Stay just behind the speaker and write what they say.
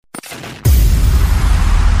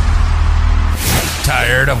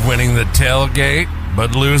Tired of winning the tailgate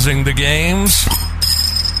but losing the games?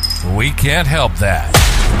 We can't help that.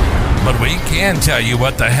 But we can tell you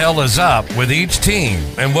what the hell is up with each team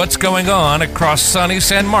and what's going on across sunny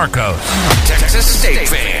San Marcos. Texas State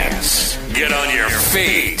fans, get on your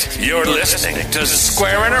feet. You're listening to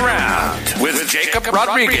Squarin Around with Jacob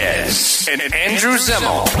Rodriguez and Andrew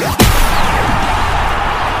Zimmel.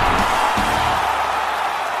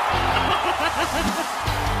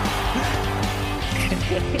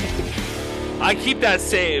 I keep that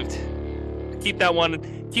saved. Keep that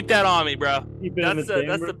one. Keep that on me, bro. That's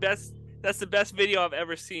the best video I've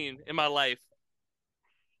ever seen in my life.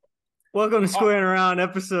 Welcome to Squarin Around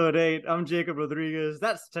episode 8. I'm Jacob Rodriguez.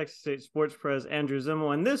 That's Texas State Sports Press Andrew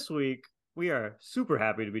Zimmel. And this week, we are super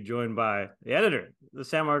happy to be joined by the editor, the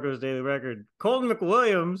San Marcos Daily Record, Colton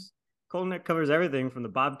McWilliams. Colton covers everything from the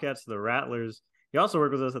Bobcats to the Rattlers. He also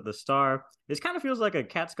worked with us at the Star. This kind of feels like a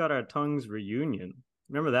Cat's Got Our Tongues reunion.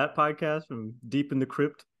 Remember that podcast from Deep in the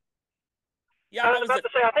Crypt? Yeah, I was about to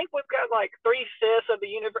say, I think we've got like 3/5 of the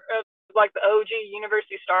the OG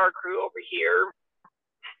University Star crew over here.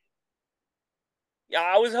 Yeah,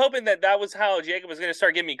 I was hoping that was how Jacob was going to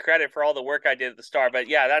start giving me credit for all the work I did at the Star, but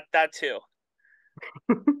yeah, that too.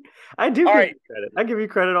 I do give you credit. I give you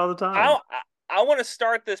credit all the time. I want to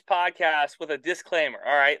start this podcast with a disclaimer,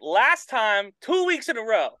 all right? Last time, 2 weeks in a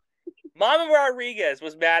row, Mama Rodriguez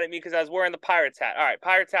was mad at me because I was wearing the Pirates hat. All right,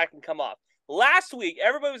 Pirates hat can come off. Last week,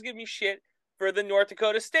 everybody was giving me shit for the North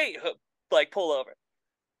Dakota State pullover.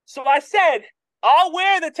 So I said, I'll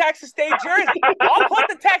wear the Texas State jersey. I'll put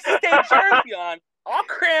the Texas State jersey on. I'll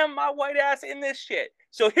cram my white ass in this shit.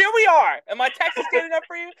 So here we are. Am I Texas State enough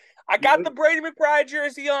for you? I got the Brady McBride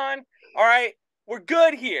jersey on. All right, we're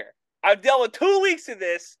good here. I've dealt with 2 weeks of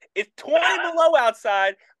this. It's 20 below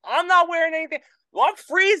outside. I'm not wearing anything. Well, I'm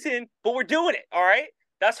freezing, but we're doing it. All right,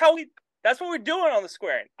 that's what we're doing on the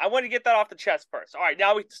Squarin. I want to get that off the chest first. All right,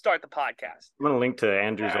 now we can start the podcast. I'm going to link to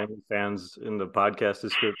Andrew's OnlyFans in the podcast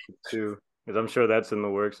description, too, because I'm sure that's in the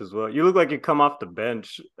works as well. You look like you come off the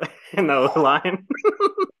bench in the line.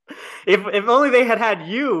 If only they had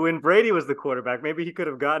you when Brady was the quarterback, maybe he could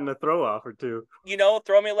have gotten a throw-off or two. You know,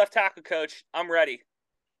 throw me a left tackle, coach. I'm ready.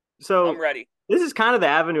 I'm ready. This is kind of the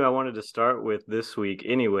avenue I wanted to start with this week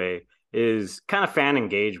anyway, is kind of fan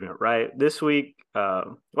engagement, right? This week, I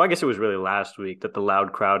guess it was really last week that the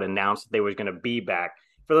Loud Crowd announced that they were going to be back.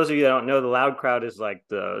 For those of you that don't know, the Loud Crowd is like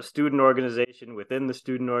the student organization within the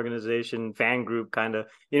student organization, fan group kind of.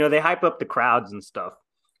 You know, they hype up the crowds and stuff.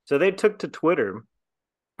 So they took to Twitter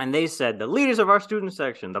and they said, the leaders of our student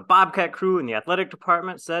section, the Bobcat crew and the athletic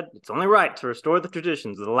department said it's only right to restore the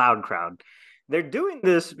traditions of the Loud Crowd. They're doing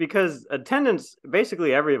this because attendance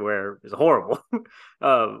basically everywhere is horrible.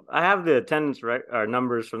 I have the attendance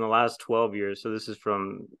numbers from the last 12 years. So this is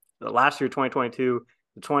from the last year, 2022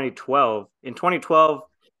 to 2012. In 2012,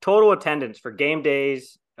 total attendance for game day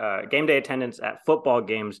attendance at football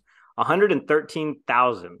games,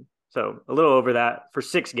 113,000. So a little over that for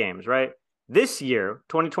 6 games, right? This year,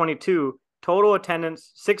 2022, total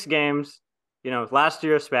attendance, 6 games, last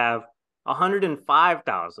year, SPAV,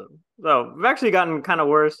 105,000. So we've actually gotten kind of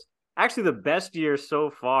worse. Actually, the best year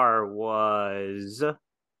so far was,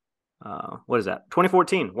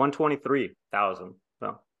 2014, 123,000.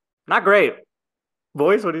 So not great.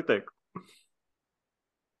 Boys, what do you think?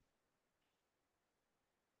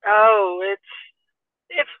 Oh,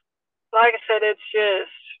 it's like I said,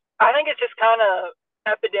 I think it's just kind of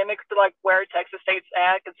epidemic to like where Texas State's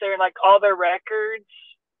at, considering like all their records.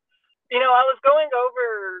 I was going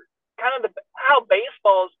over kind of how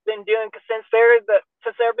baseball's been doing since they've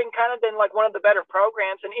been like one of the better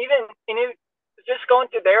programs, and even just going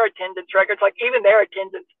through their attendance records, like even their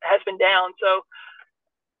attendance has been down. So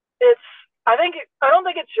I don't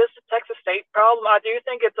think it's just a Texas State problem. I do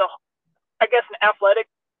think it's an athletic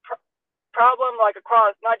problem, like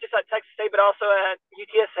across not just at Texas State but also at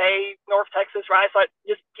UTSA, North Texas, right? So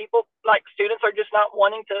just people like students are just not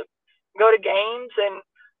wanting to go to games. And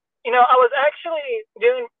I was actually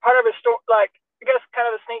doing part of a story, like, I guess kind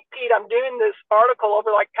of a sneak peek. I'm doing this article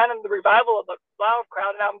over like kind of the revival of the Loud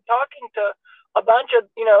Crowd, and I'm talking to a bunch of,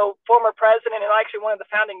 former president and actually one of the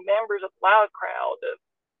founding members of the Loud Crowd.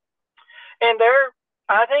 And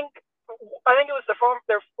I think it was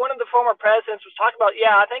one of the former presidents was talking about,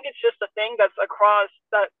 I think it's just a thing that's across,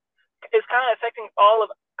 that is kind of affecting all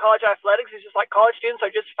of college athletics. It's just like college students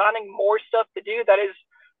are just finding more stuff to do that is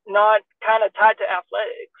not kind of tied to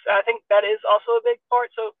athletics. I think that is also a big part.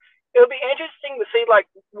 So it'll be interesting to see like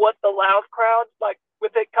what the Loud Crowd, like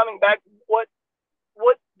with it coming back, what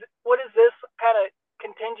is this kind of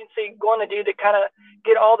contingency going to do to kind of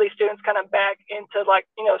get all these students kind of back into like,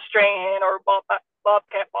 Strahan or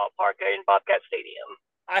America in Bobcat Stadium.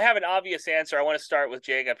 I have an obvious answer. I want to start with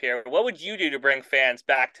Jacob here. What would you do to bring fans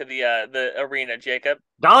back to the arena, Jacob?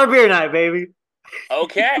 Dollar beer night, baby.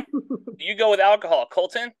 Okay. You go with alcohol.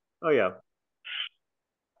 Colton? Oh, yeah.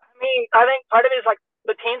 I mean, I think part of it is like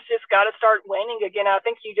the teams just got to start winning again. I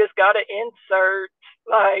think you just got to insert,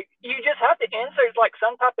 like, you just have to insert like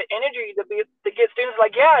some type of energy to get students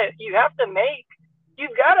like, yeah, you've got to make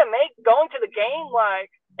going to the game like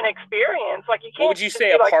an experience. Like, you can't. What would you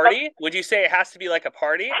say, a party? Would you say it has to be like a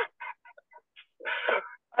party?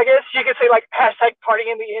 I guess you could say like hashtag party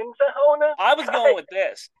in the end zone. I was going with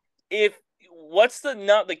this. What's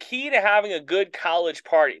the key to having a good college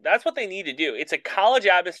party? That's what they need to do. It's a college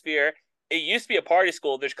atmosphere. It used to be a party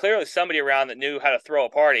school. There's clearly somebody around that knew how to throw a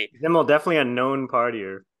party. Zimmel, definitely a known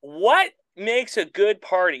partier. What makes a good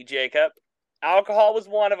party, Jacob? Alcohol was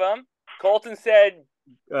one of them. Colton said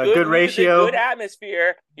good ratio, good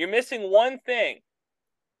atmosphere. You're missing one thing.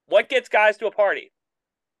 What gets guys to a party?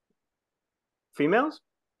 Females?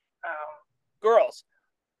 Girls.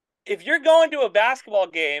 If you're going to a basketball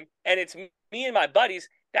game and it's me and my buddies,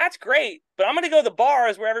 that's great. But I'm going to go to the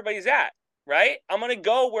bars where everybody's at, right? I'm going to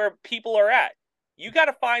go where people are at. You got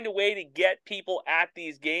to find a way to get people at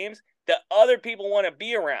these games that other people want to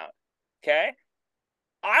be around, okay?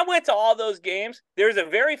 I went to all those games. There's a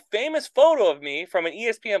very famous photo of me from an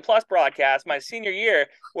ESPN Plus broadcast my senior year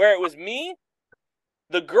where it was me,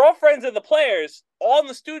 the girlfriends of the players, all in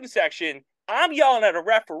the student section. I'm yelling at a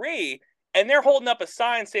referee, and they're holding up a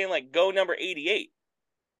sign saying, like, go number 88.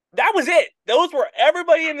 That was it. Those were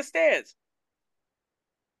everybody in the stands.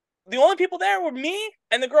 The only people there were me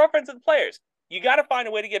and the girlfriends of the players. You got to find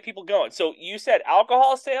a way to get people going. So you said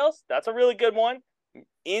alcohol sales. That's a really good one.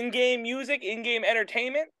 In-game music, in-game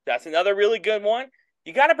entertainment. That's another really good one.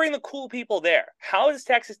 You got to bring the cool people there. How does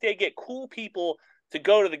Texas State get cool people to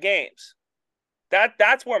go to the games?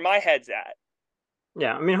 That's where my head's at.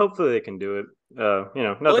 Yeah, I mean, hopefully they can do it. Well,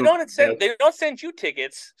 they don't send you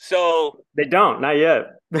tickets, so they don't. Not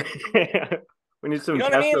yet. We need some. You know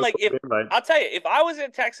what I mean? Like, I'll tell you, if I was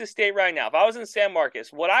at Texas State right now, if I was in San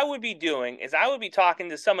Marcos, what I would be doing is I would be talking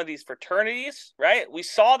to some of these fraternities. Right? We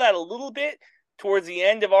saw that a little bit towards the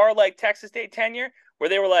end of our Texas State tenure, where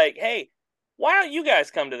they were like, "Hey, why don't you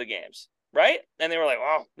guys come to the games?" Right? And they were like,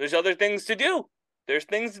 "Well, there's other things to do. There's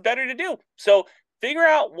things better to do." So figure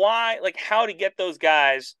out how to get those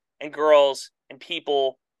guys and girls and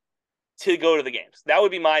people to go to the games. That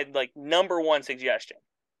would be my number one suggestion.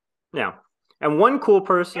 Yeah. And one cool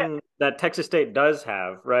person that Texas State does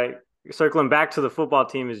have, right, circling back to the football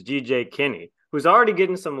team, is G.J. Kinney, who's already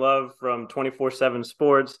getting some love from 24/7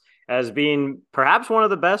 Sports as being perhaps one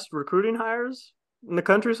of the best recruiting hires in the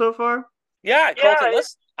country so far. Yeah, Colton,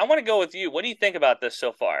 I want to go with you. What do you think about this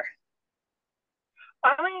so far?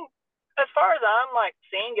 I mean, as far as I'm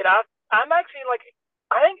seeing it, I'm actually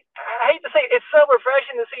I hate to say it, it's so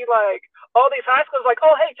refreshing to see all these high schools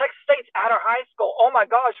oh, hey, Texas State's at our high school. Oh my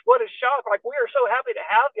gosh, what a shock. We are so happy to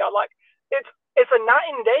have y'all. It's a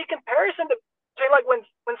night and day comparison to when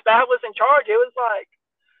Spav was in charge. It was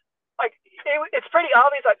it's pretty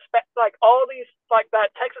obvious all these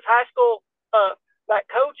that Texas high school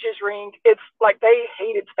that coaches ring, it's they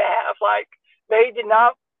hated Spav. They did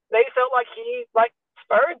not, they felt like he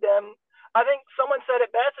spurred them. I think someone said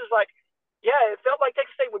it best is yeah, it felt like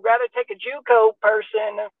Texas State would rather take a JUCO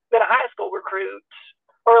person than a high school recruit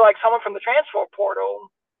or someone from the transfer portal.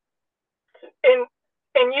 And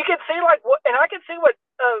you can see I can see what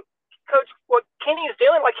what Kenny is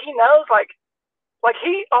doing. He knows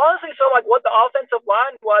he honestly saw what the offensive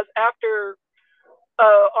line was after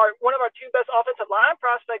one of our two best offensive line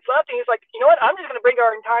prospects left, and he's like, you know what, I'm just going to bring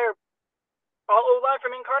our entire O-line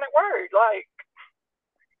from Incarnate Word.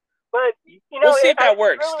 But we'll see if that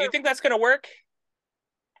works. Really, do you think that's going to work?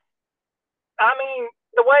 I mean,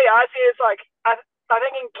 the way I see it is I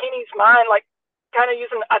think in Kenny's mind, kind of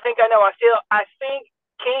using. I think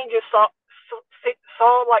Kenny just saw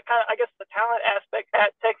kind of the talent aspect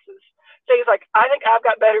at Texas. So he's I think I've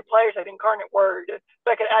got better players at Incarnate Word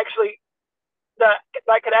that could actually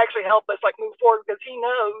help us move forward, because he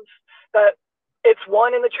knows that it's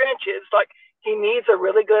one in the trenches. He needs a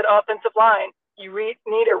really good offensive line. You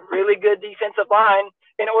need a really good defensive line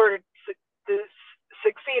in order to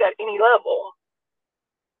succeed at any level.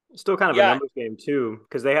 Still kind of a numbers game, too,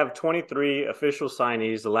 because they have 23 official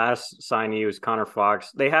signees. The last signee was Connor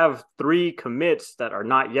Fox. They have 3 commits that are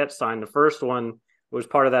not yet signed. The first one was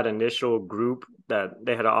part of that initial group that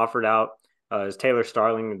they had offered out. Is Taylor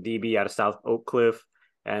Starling, DB out of South Oak Cliff.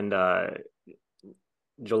 And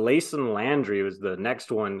Jalason Landry was the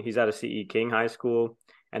next one. He's out of C.E. King High School.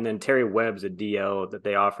 And then Terry Webb's a DL that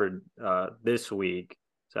they offered this week.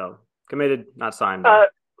 So Committed, not signed. No,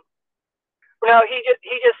 he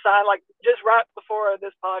just signed like just right before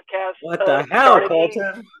this podcast. What the hell, started.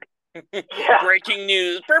 Colton? Yeah. Breaking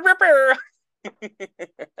news. Brr, brr, brr.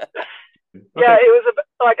 Yeah, it was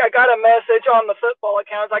like I got a message on the football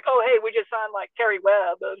account. It's like, oh, hey, we just signed like Terry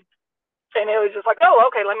Webb, and it was just like, oh,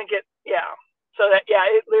 okay, let me get So that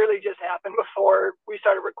it literally just happened before we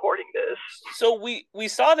started recording this. So we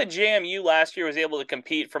saw that JMU last year was able to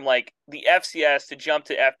compete from like the FCS to jump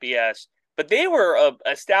to FBS, but they were a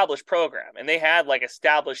established program and they had like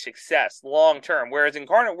established success long term. Whereas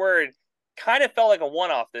Incarnate Word kind of felt like a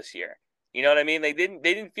one off this year. You know what I mean? They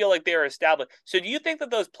didn't feel like they were established. So do you think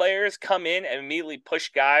that those players come in and immediately push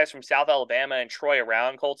guys from South Alabama and Troy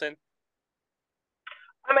around, Colton?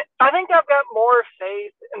 I mean, I think I've got more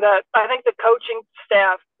faith in that. I think the coaching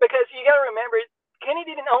staff, because you got to remember, Kenny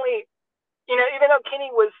didn't only, even though Kenny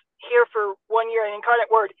was here for 1 year in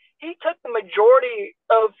Incarnate Word, he took the majority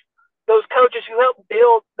of those coaches who helped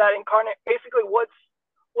build that Incarnate, basically what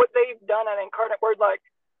they've done at Incarnate Word, like,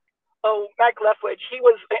 Mac Leftwich, he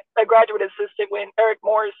was a graduate assistant when Eric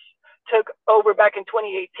Morris took over back in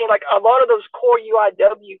 2018. Like, a lot of those core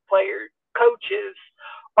UIW coaches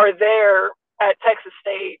are there at Texas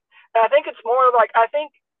State. And I think it's more like, I think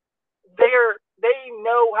they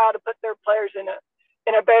know how to put their players in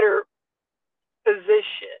a better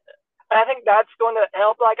position. And I think that's going to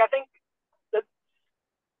help. Like, I think that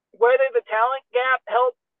whether the talent gap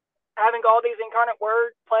helped having all these Incarnate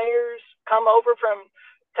Word players come over from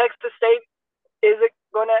Texas State, is it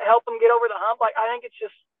going to help them get over the hump? Like, I think it's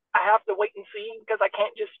just, I have to wait and see because I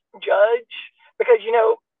can't just judge because,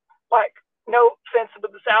 like, no offense to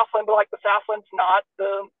the Southland, but like the Southland's not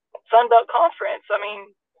the Sun Belt Conference. I mean,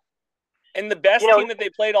 and the best team that they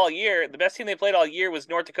played all year, was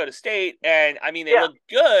North Dakota State. And I mean, they look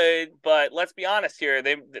good, but let's be honest here.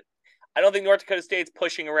 I don't think North Dakota State's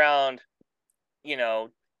pushing around,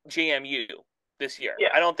 JMU this year. Yeah.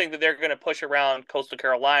 I don't think that they're going to push around Coastal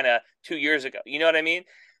Carolina 2 years ago. You know what I mean?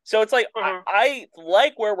 So it's like, I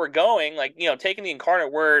like where we're going. Like, taking the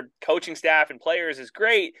Incarnate Word coaching staff and players is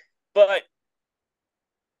great, but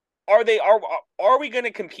are we going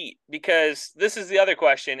to compete? Because this is the other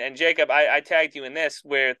question. And Jacob, I tagged you in this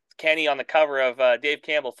with Kenny on the cover of Dave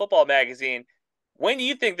Campbell Football Magazine. When do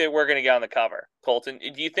you think that we're going to get on the cover, Colton?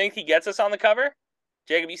 Do you think he gets us on the cover?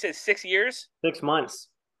 Jacob, you said 6 years? 6 months.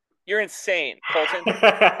 You're insane, Colton.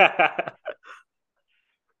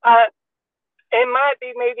 It might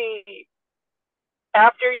be maybe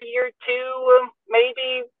after year 2,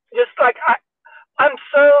 maybe. Just like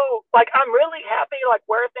I'm really happy like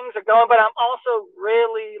where things are going, but I'm also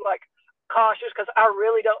really like cautious because I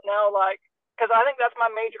really don't know, like, because I think that's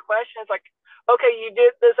my major question is like, okay, you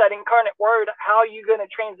did this at Incarnate Word, how are you going to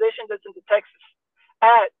transition this into Texas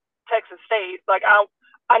at Texas State? Like,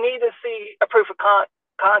 I need to see a proof of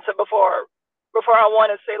concept before I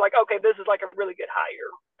want to say like, okay, this is like a really good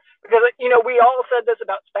hire. Because, we all said this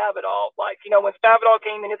about Spavital. Like, when Spavital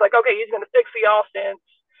came in, it's like, okay, he's going to fix the offense,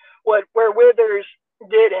 where Withers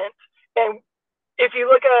didn't. And if you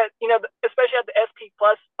look at, especially at the SP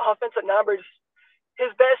Plus offensive numbers,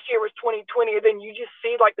 his best year was 2020. And then you just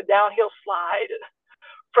see like the downhill slide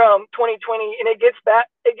from 2020. And it gets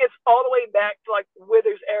all the way back to like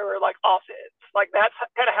Withers' era, like offense. Like that's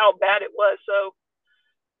kind of how bad it was. So,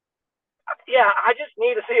 yeah, I just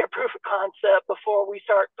need to see a proof of concept before we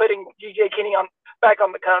start putting GJ Kenny back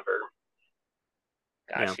on the cover.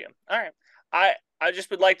 Gotcha. Yeah. All right. I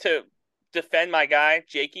just would like to defend my guy,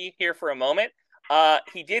 Jakey, here for a moment.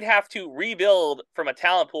 He did have to rebuild from a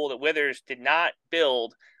talent pool that Withers did not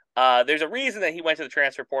build. There's a reason that he went to the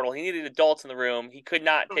transfer portal. He needed adults in the room. He could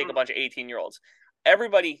not take a bunch of 18-year-olds.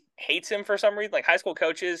 Everybody hates him for some reason. Like high school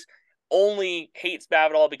coaches only hate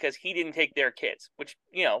Spavital because he didn't take their kids, which,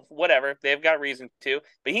 whatever. They've got reason to.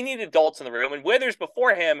 But he needed adults in the room. And Withers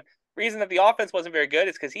before him, reason that the offense wasn't very good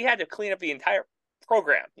is because he had to clean up the entire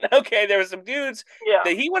program. Okay, there was some dudes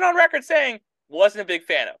that he went on record saying wasn't a big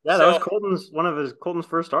fan of. Yeah, that was one of Colton's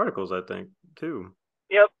first articles, I think, too.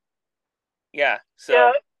 Yep. Yeah.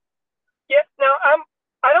 So. Yeah. No,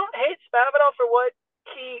 I don't hate Spavital for what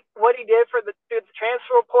he did through the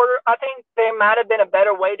transfer portal. I think there might have been a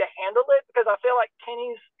better way to handle it because I feel like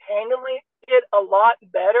Kenny's handling it a lot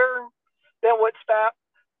better than what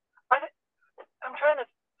I'm trying to.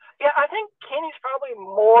 Yeah, I think Kenny's probably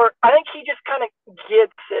more. I think he just kind of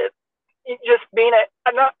gets it. Just being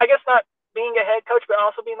not being a head coach, but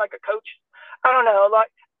also being like a coach. I don't know.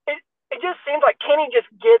 Like it just seems like Kenny just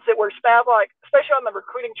gets it. Where Spav, like, especially on the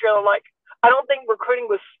recruiting trail, like I don't think recruiting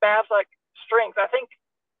was Spav's like strength. I think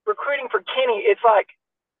recruiting for Kenny, it's like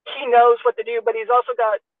he knows what to do, but he's also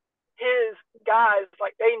got his guys,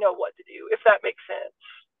 like, they know what to do, if that makes sense.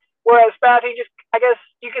 Whereas Spav, he just, I guess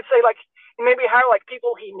you could say, like, maybe hire, like,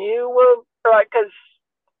 people he knew were, or, like, because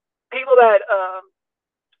people that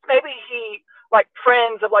maybe he, like,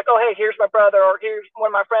 friends of, like, oh, hey, here's my brother, or here's one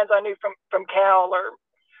of my friends I knew from Cal or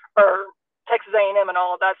Texas A&M and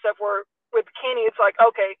all of that stuff, where with Kenny, it's like,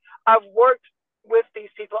 okay, I've worked with these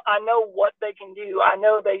people. I know what they can do. I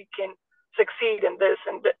know they can succeed in this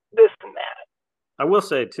and this and that. I will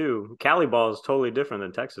say, too, Cali ball is totally different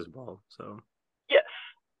than Texas ball. So, yes.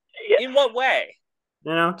 In what way?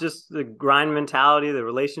 You know, just the grind mentality, the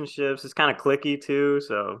relationships. It's kind of clicky, too.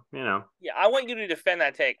 So, you know. Yeah, I want you to defend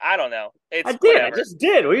that take. I don't know. It's I did. whatever. I just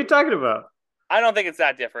did. What are you talking about? I don't think it's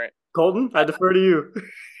that different. Colton, I defer to you.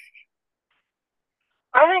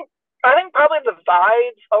 I think probably the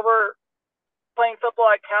vibes over playing football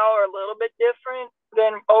at Cal are a little bit different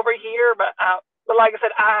than over here, but like I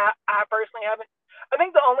said, I personally haven't. I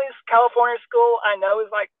think the only California school I know is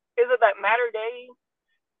it that Mater Dei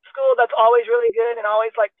school that's always really good and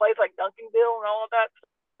always like plays like Duncanville and all of that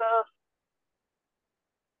stuff.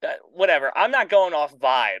 Whatever. I'm not going off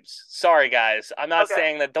vibes. Sorry, guys. I'm not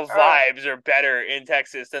saying that the vibes are better in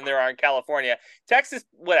Texas than there are in California. Texas,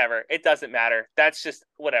 whatever. It doesn't matter. That's just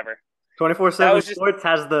whatever. 24/7 Sports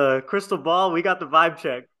has the crystal ball. We got the vibe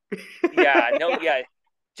check. Yeah.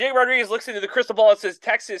 Jay Rodriguez looks into the crystal ball and says,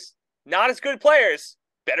 Texas, not as good players,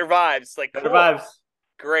 better vibes. Like, better cool. Vibes.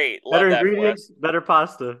 Great. Love better that ingredients, better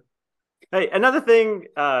pasta. Hey, another thing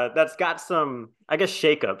that's got some, I guess,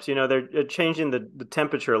 shakeups. You know, they're changing the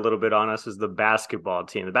temperature a little bit on us is the basketball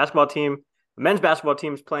team. The men's basketball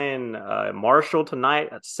team is playing Marshall tonight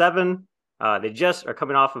at 7. They just are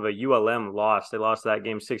coming off of a ULM loss. They lost that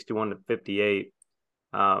game 61-58.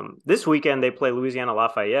 This weekend they play Louisiana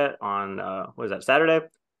Lafayette on Saturday,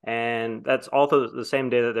 and that's also the same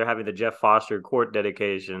day that they're having the Jeff Foster court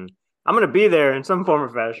dedication. I'm going to be there in some form or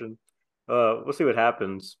fashion. We'll see what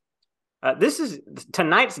happens.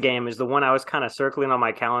 Tonight's game is the one I was kind of circling on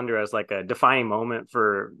my calendar as like a defining moment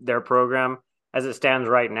for their program as it stands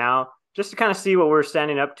right now, just to kind of see what we're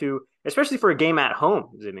standing up to, especially for a game at home,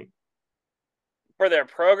 Zimmy. For their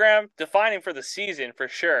program, defining for the season for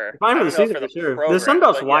sure. Defining for the season for sure. Program, the Sun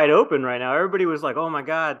Belt's wide open right now. Everybody was like, "Oh my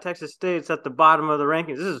God, Texas State's at the bottom of the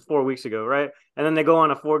rankings." This is 4 weeks ago, right? And then they go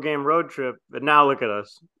on a 4-game road trip, but now look at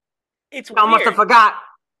us. It's I must have forgot.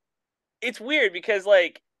 It's weird because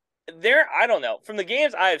I don't know. From the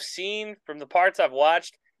games I have seen, from the parts I've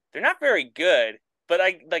watched, they're not very good. But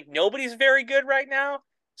nobody's very good right now.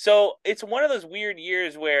 So it's one of those weird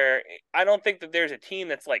years where I don't think that there's a team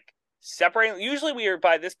that's separating. Usually we are,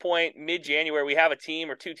 by this point, mid-January, we have a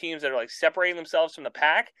team or two teams that are separating themselves from the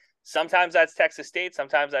pack. Sometimes that's Texas State.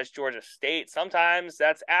 Sometimes that's Georgia State. Sometimes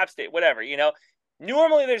that's App State, whatever,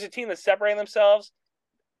 Normally there's a team that's separating themselves.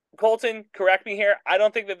 Colton, correct me here. I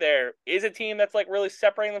don't think that there is a team that's really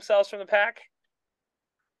separating themselves from the pack.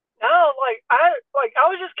 No, I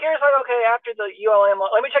was just curious. Okay, after the ULM,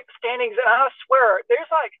 let me check the standings, and I swear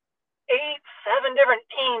there's 8-7 different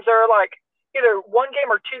teams that are either 1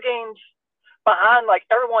 game or 2 games behind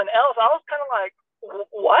everyone else. I was kind of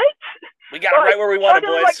what? We got it right where we wanted,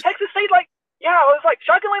 boys. Texas State, I was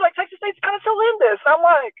shockingly Texas State's kind of still in this. I'm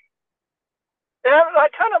and I'm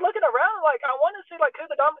kind of looking around, I want to see who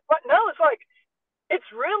the dominant. But no, it's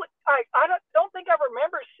really I don't think I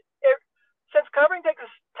remember since covering Texas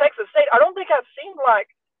State. I don't think I've seen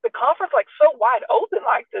the conference so wide open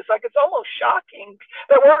like this. It's almost shocking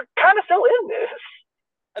that we're kind of still in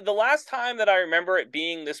this. The last time that I remember it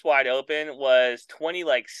being this wide open was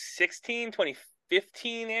 2016,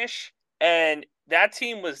 2015-ish, and that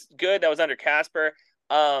team was good. That was under Casper.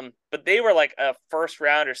 But they were a first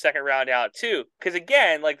round or second round out too. Because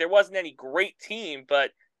again, there wasn't any great team,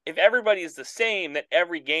 but if everybody is the same, then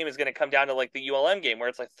every game is going to come down to the ULM game where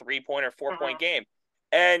it's 3-point or 4-point game.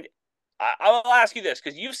 And I'll ask you this,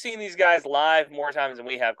 because you've seen these guys live more times than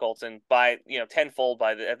we have, Colton, by tenfold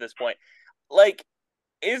at this point.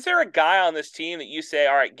 Is there a guy on this team that you say,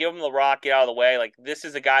 all right, give him the rock, get out of the way? This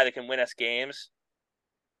is a guy that can win us games?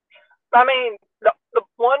 I mean, the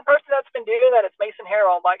one person that's been doing that is Mason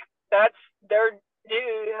Harrell. That's their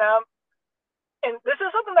dude, and this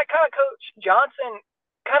is something that kind of Coach Johnson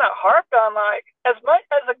kind of harped on. As much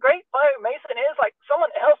as a great player Mason is,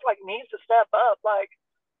 someone else needs to step up.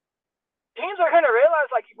 Teams are going to realize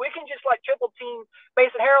we can just triple team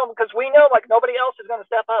Mason Harrell because we know nobody else is going to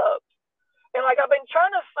step up. And I've been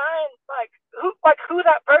trying to find who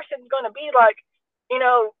that person's going to be.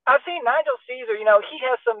 I've seen Nigel Caesar, he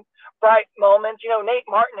has some bright moments. Nate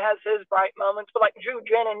Martin has his bright moments, but Drew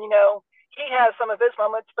Drennan, he has some of his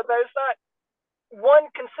moments, but there's not one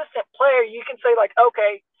consistent player you can say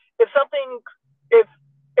okay, if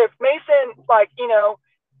if Mason, like,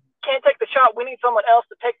 can't take the shot, we need someone else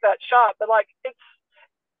to take that shot. But like,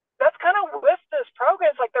 that's kind of with this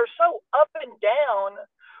program. It's like they're so up and down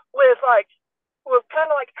with kind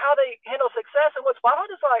of like how they handle success. And what's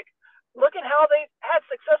wild is like looking how they had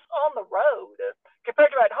success on the road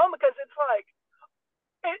compared to at home, because it's like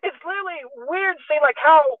it's literally weird seeing like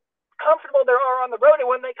how comfortable they are on the road, and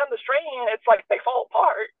when they come to Strahan, it's like they fall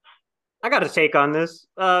apart. I got a take on this.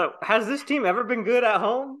 Has this team ever been good at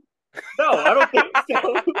home? No, I don't think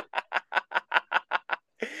so.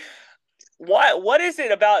 What is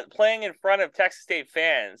it about playing in front of Texas State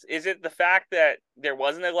fans? Is it the fact that there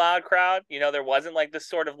wasn't a loud crowd? There wasn't like this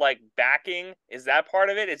sort of like backing. Is that part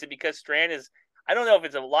of it? Is it because Strand is, I don't know if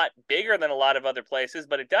it's a lot bigger than a lot of other places,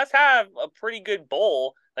 but it does have a pretty good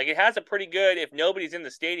bowl. Like it has a pretty good, if nobody's in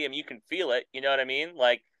the stadium, you can feel it. You know what I mean?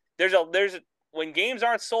 Like when games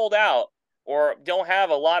aren't sold out or don't have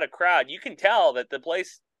a lot of crowd, you can tell that the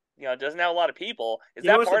place, doesn't have a lot of people. Is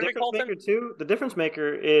that part of it, Colton? The difference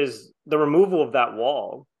maker is the removal of that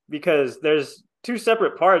wall, because there's two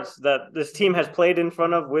separate parts that this team has played in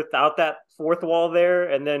front of without that fourth wall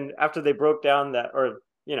there. And then after they broke down that, or,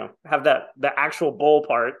 have the actual bowl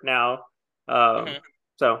part now.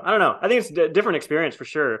 So I don't know. I think it's a different experience for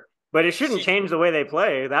sure, but it shouldn't change the way they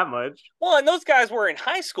play that much. Well, and those guys were in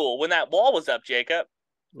high school when that wall was up, Jacob.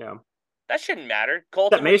 Yeah. That shouldn't matter.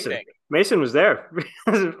 Colton, Mason. What do you think? Mason was there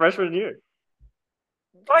his freshman year.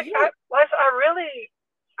 Like, I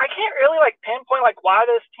can't really like pinpoint like why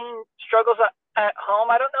this team struggles at home.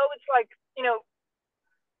 I don't know. It's like,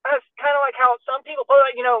 it's kind of like how some people play.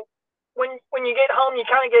 Like, when you get home, you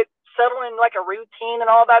kind of get settled in like a routine and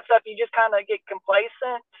all that stuff. You just kind of get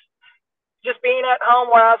complacent. Just being at home,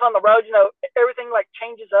 whereas on the road, everything like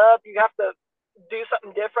changes up. You have to do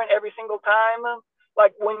something different every single time.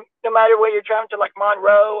 Like no matter where you're traveling to, like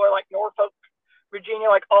Monroe or like Norfolk, Virginia,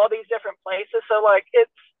 like all these different places. So like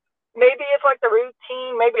maybe it's like the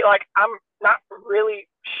routine. Maybe like I'm not really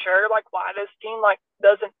sure like why this team like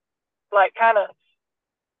doesn't like kind of,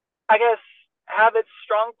 I guess, have its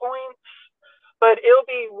strong points. But it'll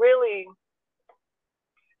be really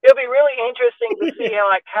interesting to see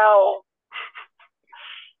how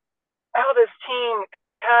this team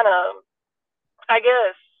kind of, I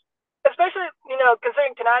guess, especially,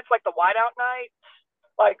 considering tonight's like the whiteout night,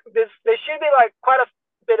 like there should be like quite a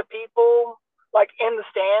bit of people like in the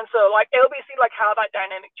stands. So like it'll be see like how that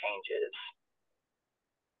dynamic changes.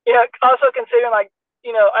 Also considering like,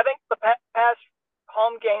 I think the past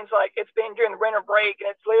home games, like it's been during the winter break and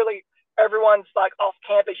it's literally everyone's like off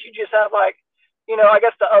campus. You just have like, I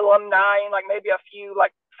guess the alumni and like maybe a few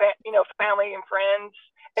like family and friends,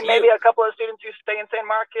 and maybe a couple of students who stay in San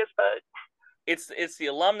Marcos, but it's the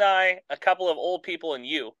alumni, a couple of old people, and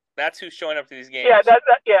you. That's who's showing up to these games. Yeah,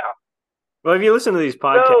 yeah. Well, if you listen to these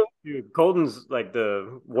podcasts, dude, Colton's like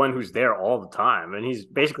the one who's there all the time, and he's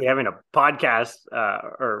basically having a podcast,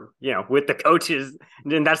 with the coaches,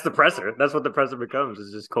 and that's the presser. That's what the presser becomes,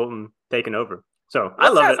 is just Colton taking over. So I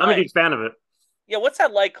love it. I'm a huge fan of it. Yeah, what's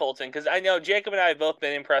that like, Colton? Because I know Jacob and I have both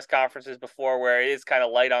been in press conferences before where it is kind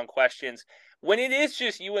of light on questions. When it is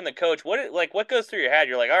just you and the coach, what goes through your head?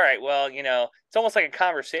 You're like, all right, well, it's almost like a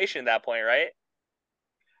conversation at that point, right?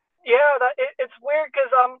 Yeah, it's weird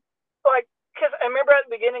because because I remember at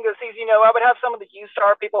the beginning of the season, I would have some of the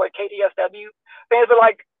U-Star people like KTSW fans, but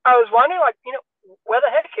like I was wondering, like, where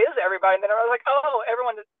the heck is everybody? And then I was like, oh,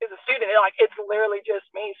 everyone is a student. And, like, it's literally just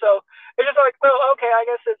me. So it's just like, well, okay, I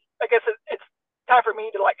guess it's time for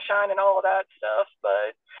me to like shine and all of that stuff.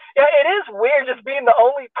 But yeah, it is weird just being the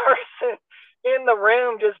only person in the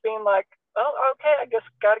room, just being like, oh, okay, I guess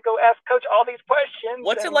got to go ask coach all these questions.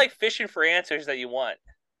 What's it like fishing for answers that you want?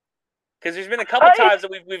 Because there's been a couple times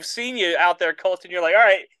that we've seen you out there, Colton. You're like, all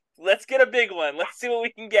right, let's get a big one. Let's see what we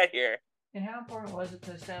can get here. And how important was it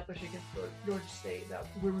to establish against Georgia State that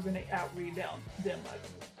we were going to out-read down them? Like,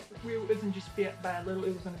 it wasn't just by a little,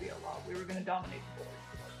 it was going to be a lot. We were going to dominate the board.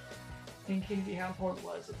 And Kennedy, how important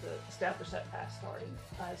was it to establish that fast start? And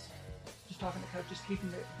as just talking to coach, just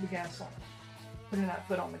keeping the gas on, putting that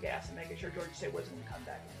foot on the gas and making sure Georgia State wasn't going to come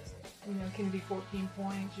back in this. Kennedy 14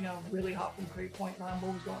 points, really hot from 3-point line.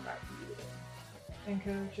 What was going right for you? And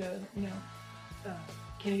coach,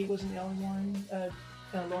 Kennedy wasn't the only one.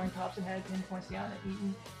 Lauren Thompson had 10 points. Deanna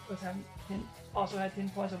Eaton also had 10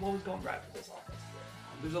 points. And what was going right for this offense?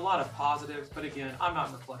 There's a lot of positives, but again, I'm not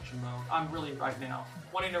in reflection mode. I'm really right now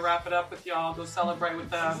wanting to wrap it up with y'all, go celebrate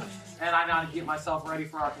with them, and I got to get myself ready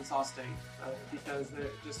for Arkansas State because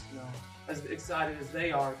they're just, as excited as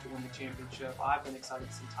they are to win the championship. I've been excited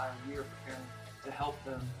this entire year preparing to help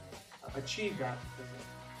them achieve that.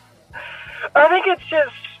 I think it's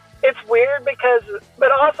just it's weird because,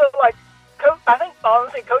 but also like, I think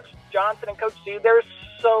honestly, Coach Johnson and Coach Z, they're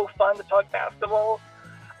so fun to talk basketball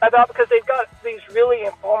about because they've got these really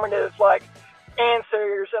informative like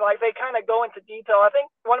answers and like they kind of go into detail. I think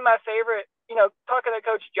one of my favorite, talking to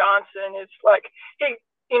Coach Johnson is like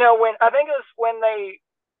when I think it was when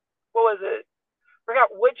what was it? I forgot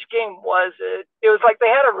which game was it. It was like they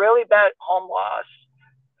had a really bad home loss,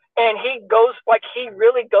 and he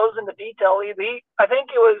really goes into detail. I think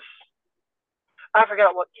it was, I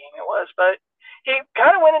forgot what game it was, but he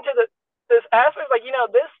kind of went into this aspect like,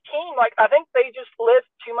 this team, like I think they just lived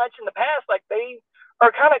too much in the past. Like they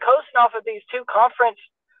are kind of coasting off of these two conference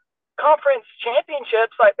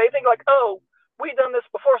championships. Like they think like, oh, we've done this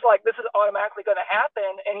before, so like this is automatically going to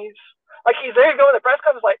happen. And he's there going to the press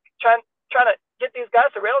conference like trying to get these guys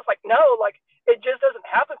to realize like, no, like it just doesn't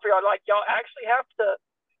happen for y'all. Like y'all actually have to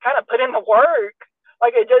kind of put in the work.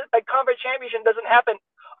 Like it just a conference championship doesn't happen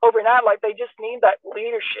overnight. Like they just need that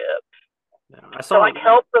leadership to like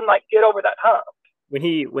help them like get over that hump.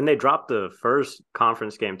 When they dropped the first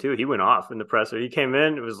conference game too, he went off in the presser. He came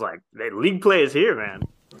in, it was like, league play is here, man.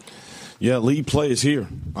 Yeah, league play is here.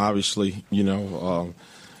 Obviously, there are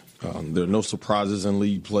no surprises in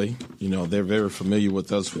league play. They're very familiar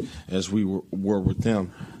with us as we were with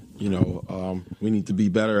them. We need to be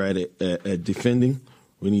better at it, at defending.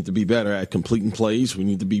 We need to be better at completing plays. We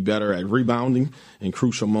need to be better at rebounding in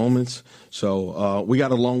crucial moments. So we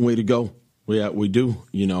got a long way to go. We do.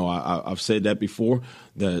 I've said that before,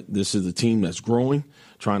 that this is a team that's growing,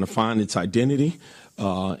 trying to find its identity.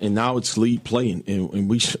 And now it's league playing, and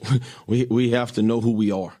we have to know who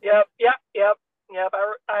we are. Yep.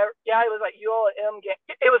 It was like ULM game.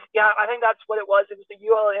 It was, I think that's what it was. It was the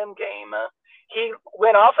ULM game. He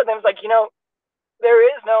went off of them. It was like, there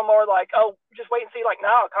is no more like, oh, just wait and see. Like,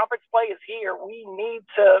 no, conference play is here. We need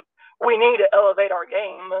to elevate our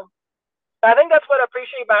game. And I think that's what I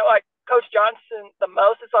appreciate about like Coach Johnson the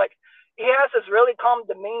most. It's like he has this really calm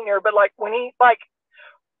demeanor, but like when he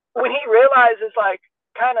realizes like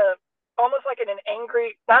kind of almost like in an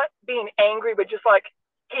angry, not being angry, but just like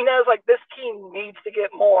he knows like this team needs to get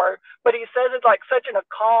more, but he says it like such in a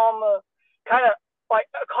calm, kind of like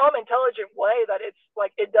a calm, intelligent way that it's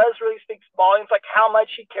like it does really speak volumes, like how much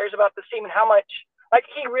he cares about this team and how much like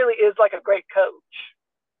he really is like a great coach.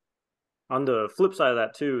 On the flip side of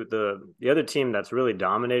that too, the other team that's really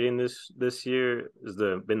dominating this year is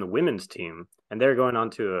been the women's team, and they're going on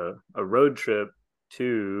to a road trip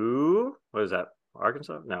to, what is that,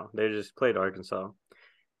 Arkansas? No, they just played Arkansas.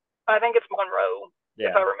 I think it's Monroe,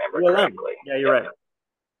 if I remember correctly. Yeah, you're right.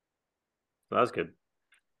 Well, that's good.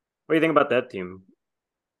 What do you think about that team?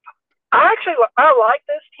 I like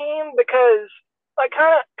this team because like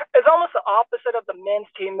kind of it's almost the opposite of the men's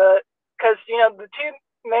team, because the two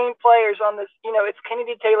main players on this, it's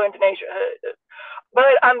Kennedy Taylor and Denasia Hood,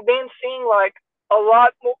 but I've been seeing like a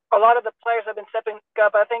lot of the players have been stepping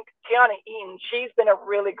up. I think Tiana Eaton, she's been a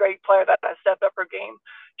really great player that has stepped up her game.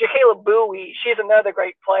 Jakayla Bowie, she's another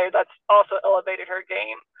great player that's also elevated her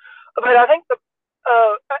game. But I think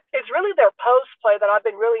it's really their post play that I've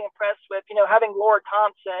been really impressed with. Having Laura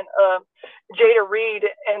Thompson, Jada Reed,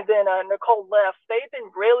 and then Nicole Leff, they've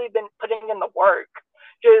been putting in the work.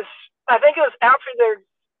 I think it was after their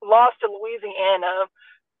loss to Louisiana,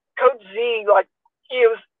 Coach Z, like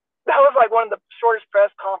that was like one of the shortest press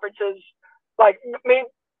conferences, like me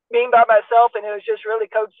being by myself, and it was just really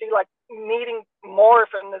Coach Z like needing more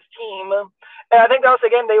from this team. And I think that was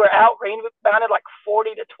the game they were out rebounded like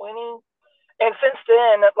 40-20. And since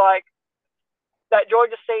then, like that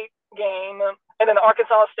Georgia State game and then the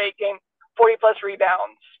Arkansas State game, 40 plus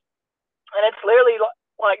rebounds. And it's literally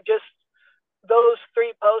like just those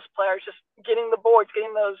three post players just getting the boards,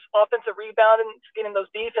 getting those offensive rebounds, getting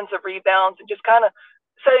those defensive rebounds, and just kind of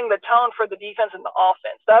setting the tone for the defense and the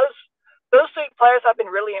offense. Those three players I've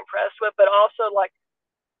been really impressed with, but also like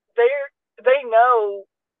they know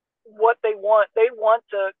what they want. They want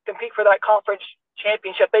to compete for that conference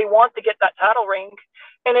championship. They want to get that title ring.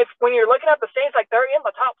 And when you're looking at the Saints, like they're in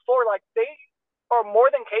the top four, like they are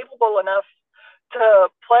more than capable enough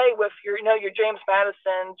to play with your James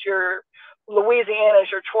Madisons, your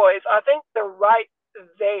Louisiana's, your Troy's. I think they're right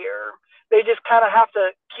there. They just kind of have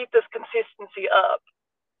to keep this consistency up.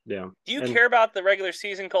 Yeah. Do you care about the regular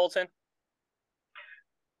season, Colton?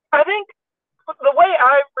 I think the way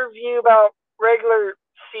I review about regular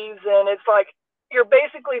season, it's like you're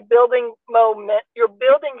basically building moment. You're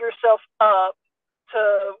building yourself up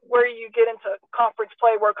to where you get into conference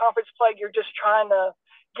play, where conference play you're just trying to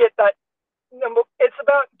get that. It's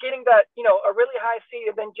about getting that, a really high seed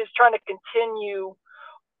and then just trying to continue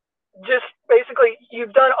just basically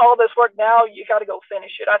you've done all this work. Now you got to go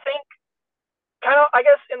finish it. I think kind of, I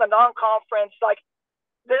guess, in the non-conference, like,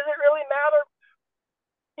 does it really matter?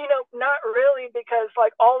 Not really, because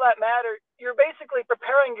like all that matters, you're basically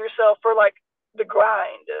preparing yourself for like the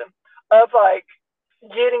grind of like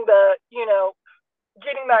getting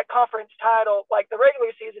getting that conference title, like the regular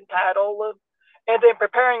season title, and then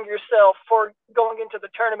preparing yourself for going into the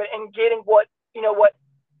tournament and getting what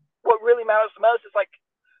really matters the most is like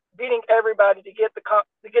beating everybody to get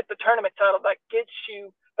the tournament title that gets you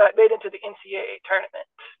that made into the NCAA tournament.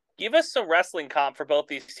 Give us some wrestling comp for both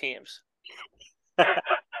these teams.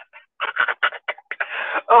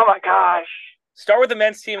 Oh my gosh. Start with the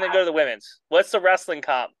men's team and then go to the women's. What's the wrestling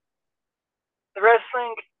comp? The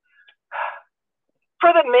wrestling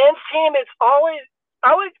for the men's team, it's always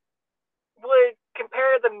I would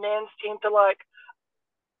compare the men's team to like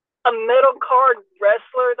a middle card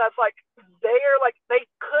wrestler that's like they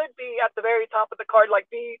could be at the very top of the card, like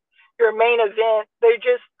be your main event. They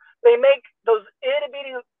make those itty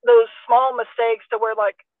bitty those small mistakes to where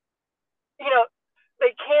like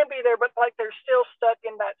they can be there, but like they're still stuck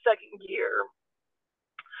in that second gear.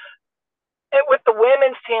 And with the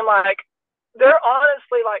women's team, like they're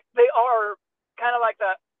honestly like they are kind of like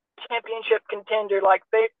that championship contender, like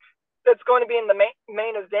that's going to be in the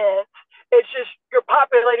main event. It's just you're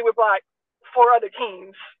populated with like 4 other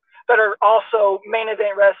teams that are also main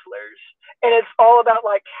event wrestlers, and it's all about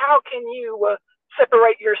like how can you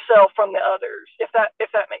separate yourself from the others, if that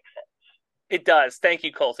makes sense. It does. Thank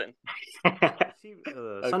you, Colton.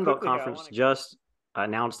 The Sun Belt Conference just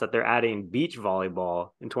announced that they're adding beach volleyball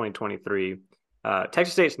in 2023.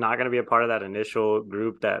 Texas State's not going to be a part of that initial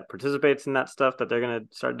group that participates in that stuff that they're going to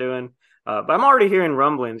start doing. But I'm already hearing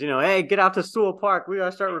rumblings, hey, get out to Sewell Park. We got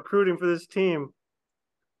to start recruiting for this team.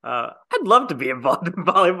 I'd love to be involved in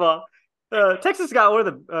volleyball. Texas got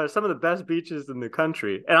one of some of the best beaches in the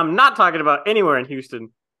country. And I'm not talking about anywhere in Houston.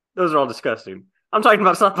 Those are all disgusting. I'm talking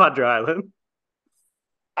about South Padre Island.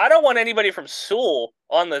 I don't want anybody from Sewell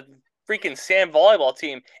on the freaking sand volleyball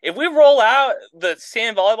team. If we roll out the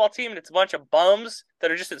sand volleyball team and it's a bunch of bums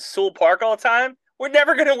that are just at Sewell Park all the time, we're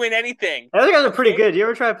never going to win anything. Those guys are pretty good. You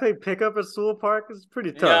ever try to play pickup at Sewell Park? It's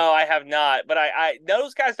pretty tough. No, I have not. But I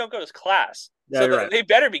those guys don't go to class. Yeah, so right. They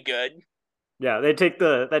better be good. Yeah, they take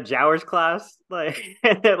that Jowers class, like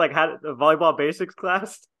how the volleyball basics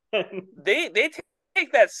class. They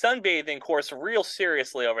take that sunbathing course real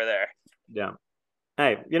seriously over there. Yeah.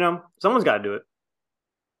 Hey, someone's got to do it.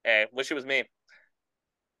 Hey, wish it was me.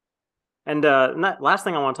 And last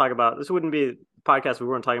thing I want to talk about, this wouldn't be a podcast if we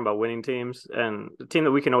weren't talking about winning teams. And the team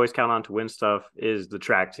that we can always count on to win stuff is the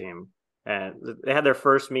track team. And they had their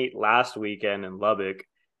first meet last weekend in Lubbock.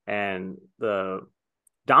 And the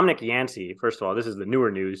Dominic Yancey, first of all, this is the newer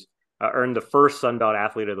news, earned the first Sunbelt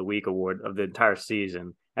Athlete of the Week award of the entire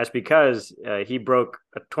season. That's because he broke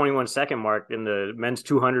a 21-second mark in the men's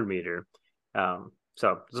 200 meter.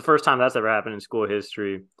 So it's the first time that's ever happened in school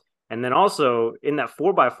history. And then also in that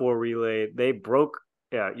 4x4 relay, they broke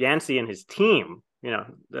Yancey and his team,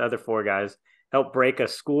 the other 4 guys, helped break a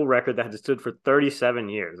school record that had stood for 37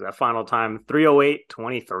 years. That final time,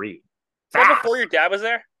 3:08:23. Is that before your dad was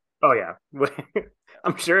there? Oh, yeah.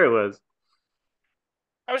 I'm sure it was.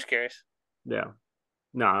 I was curious. Yeah.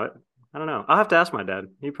 No, I don't know. I'll have to ask my dad.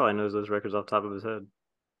 He probably knows those records off the top of his head.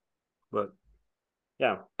 But,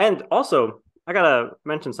 yeah. And also, I got to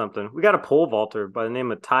mention something. We got a pole vaulter by the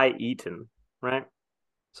name of Ty Eaton, right?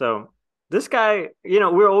 So this guy,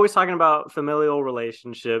 we're always talking about familial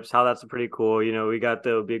relationships, how that's pretty cool. We got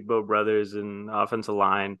the Big Bo brothers and offensive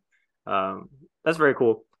line. That's very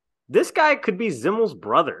cool. This guy could be Zimmel's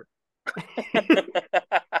brother. Put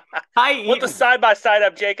the side-by-side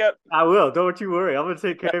up, Jacob. I will. Don't you worry. I'm going to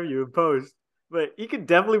take care of you in post. But he could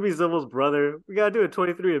definitely be Zimmel's brother. We got to do a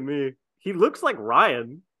 23andMe. He looks like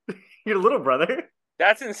Ryan. Your little brother.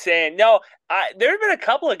 That's insane. No, there have been a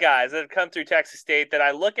couple of guys that have come through Texas State that I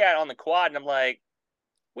look at on the quad and I'm like,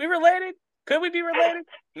 we related? Could we be related?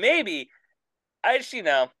 Maybe.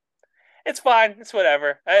 It's fine. It's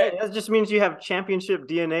whatever. That just means you have championship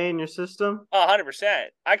DNA in your system? 100%.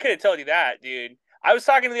 I could have told you that, dude. I was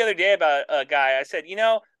talking the other day about a guy. I said,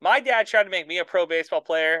 my dad tried to make me a pro baseball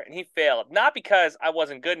player, and he failed. Not because I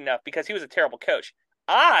wasn't good enough, because he was a terrible coach.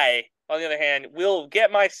 I, on the other hand, will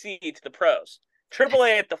get my seed to the pros.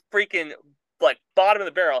 AAA at the freaking bottom of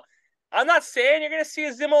the barrel. I'm not saying you're going to see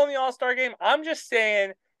a Zimmel in the All-Star game. I'm just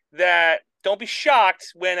saying that don't be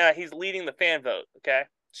shocked when he's leading the fan vote, okay?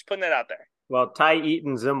 Just putting that out there. Well, Ty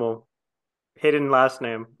Eaton Zimmel, hidden last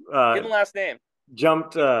name. Hidden last name.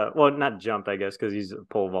 Jumped, not jumped, I guess, because he's a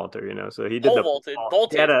pole vaulter, so he did vaulted.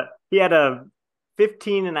 He had a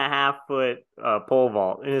 15 and a half foot pole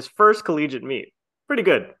vault in his first collegiate meet. Pretty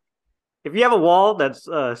good. If you have a wall that's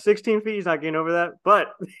 16 feet, he's not getting over that. But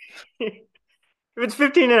if it's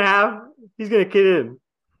 15 and a half, he's going to get in.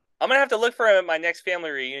 I'm going to have to look for him at my next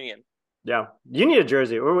family reunion. Yeah. You need a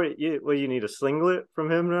jersey. Or what you need, a singlet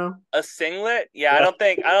from him now? A singlet? Yeah, I don't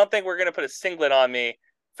think we're going to put a singlet on me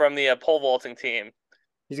from the pole vaulting team.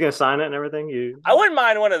 He's going to sign it and everything? I wouldn't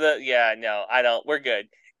mind one of the... Yeah, no, I don't. We're good.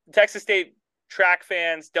 Texas State track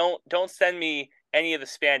fans, don't send me any of the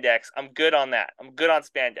spandex. I'm good on that. I'm good on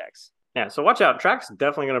spandex. Yeah, so watch out. Track's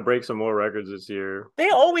definitely going to break some more records this year. They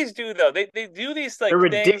always do, though. They do these like they're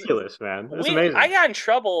ridiculous, man. It's amazing. I got in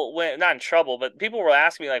trouble not in trouble, but people were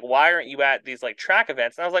asking me like, why aren't you at these like track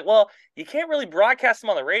events? And I was like, well, you can't really broadcast them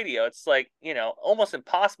on the radio. It's like, almost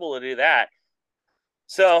impossible to do that.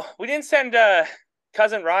 So we didn't send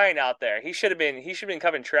cousin Ryan out there. He should have been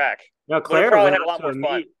covering track. No, Claire probably had a lot more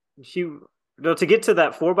fun. To get to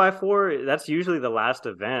that 4x4, that's usually the last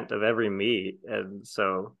event of every meet. And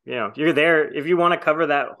so, you're there. If you want to cover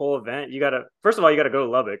that whole event, first of all, you got to go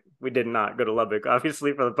to Lubbock. We did not go to Lubbock,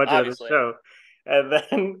 obviously, for the budget of the show. And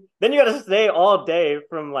then you got to stay all day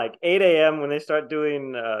from like 8 a.m. when they start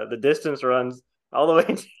doing the distance runs all the way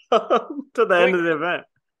to the end of the event.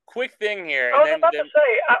 Quick thing here. I was about to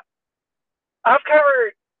say, I've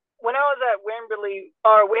covered, when I was at Wimberley,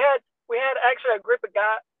 we had actually a group of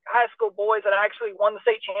high school boys that actually won the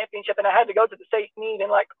state championship, and I had to go to the state meet. And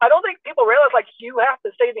like, I don't think people realize like you have to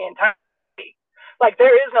stay the entire meet. Like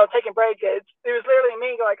there is no taking break. It was literally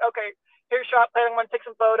me like, okay, here's shot play. I'm going to take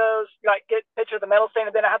some photos, like get pictures of the medal stand,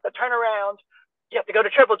 and then I have to turn around. You have to go to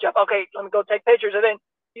triple jump. Okay, let me go take pictures, and then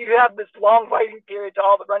you have this long waiting period to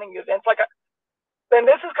all the running events. Like, then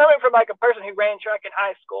this is coming from like a person who ran track in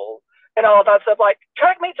high school and all that stuff. Like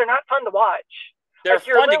track meets are not fun to watch. They're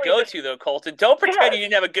fun to go to, though, Colton. Don't pretend you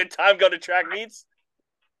didn't have a good time going to track meets.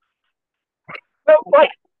 No,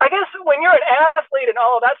 like, I guess when you're an athlete and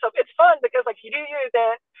all of that stuff, it's fun because, like, you do your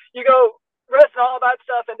event, you go rest and all of that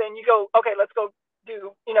stuff, and then you go, okay, let's go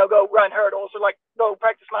do, go run hurdles or, like, go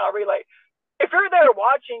practice mile relay. If you're there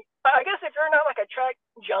watching, I guess if you're not, like, a track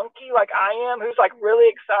junkie like I am, who's, like, really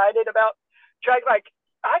excited about track, like,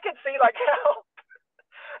 I could see, like,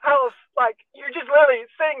 how like, you're just literally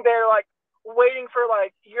sitting there, like, waiting for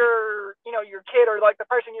like your kid or like the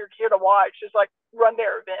person you're here to watch just like run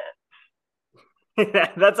their event.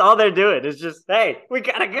 That's all they're doing. It's just, hey, we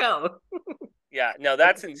gotta go. Yeah, no,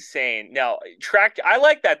 that's insane. Now track, I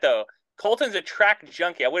like that though. Colton's a track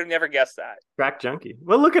junkie. I would have never guessed that. Track junkie.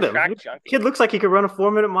 Well, look at him. Track junkie. Kid looks like he could run a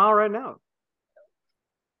 4-minute mile right now.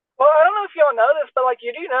 Well, I don't know if y'all know this, but like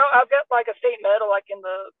you do know, I've got like a state medal like in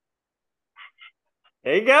the.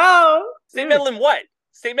 There you go. State medal in what?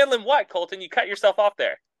 State medal in what, Colton? You cut yourself off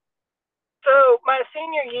there. So my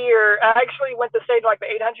senior year, I actually went to state like the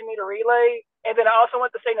 800-meter relay, and then I also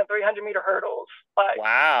went to state in the 300-meter hurdles. Like,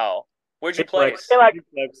 wow, where'd you place? And like,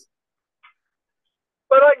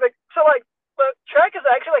 but track is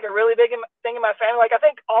actually like a really big thing in my family. Like I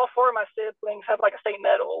think all 4 of my siblings have like a state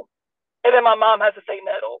medal, and then my mom has a state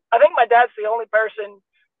medal. I think my dad's the only person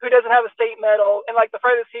who doesn't have a state medal, and like the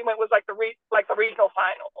furthest he went was like the regional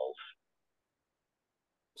finals.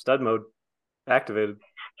 Stud mode activated.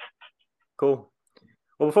 Cool.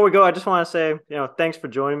 Well, before we go, I just want to say, thanks for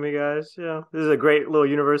joining me, guys. This is a great little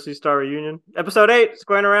University Star reunion. Episode 8,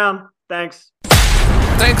 Squarin Around. Thanks.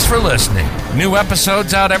 Thanks for listening. New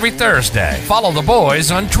episodes out every Thursday. Follow the boys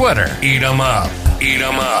on Twitter. Eat 'em up. Eat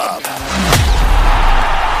 'em up.